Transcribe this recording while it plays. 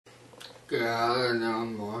Good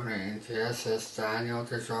morning. This is Daniel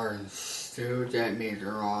Jordan, student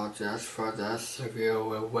meteorologist for the Severe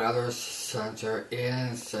Weather Center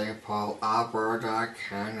in St. Paul, Alberta,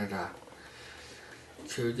 Canada.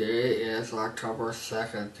 Today is October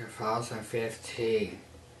 2nd, 2015.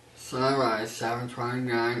 Sunrise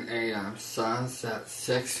 7:29 a.m. Sunset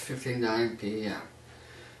 6:59 p.m.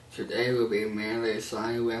 Today will be mainly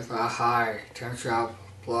sunny with a high temperature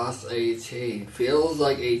plus 18. Feels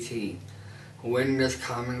like 18. Wind is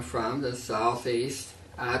coming from the southeast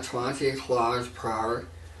at 20 kilometers per hour,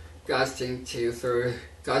 gusting to 30.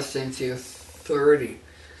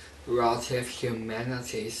 Relative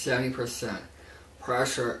humidity 70%.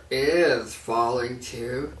 Pressure is falling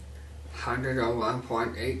to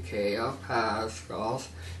 101.8 kilopascals.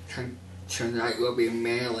 Tonight will be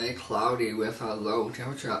mainly cloudy with a low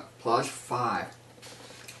temperature plus 5.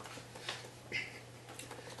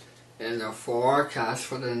 In the forecast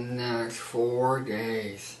for the next 4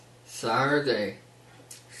 days. Saturday,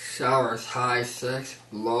 showers high 6,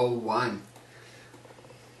 low 1.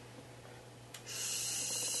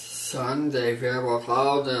 Sunday, variable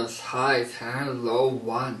cloudiness high 10, low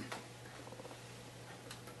 1.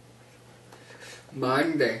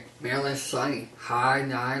 Monday, mainly sunny, high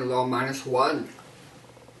 9, low -1.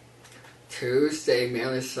 Tuesday,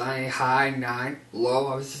 mainly sunny, high 9,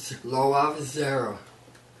 low of 0.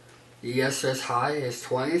 Yesterday's high is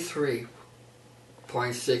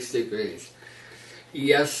 23.6 degrees.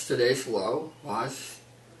 Yesterday's low was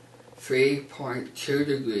 3.2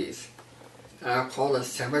 degrees. Our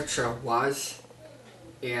coldest temperature was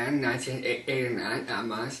in 1989 at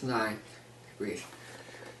 -9 degrees.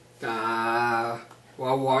 The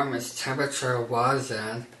warmest temperature was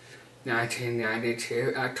in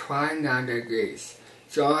 1992 at 29 degrees.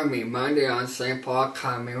 Join me Monday on St. Paul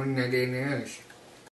Community News.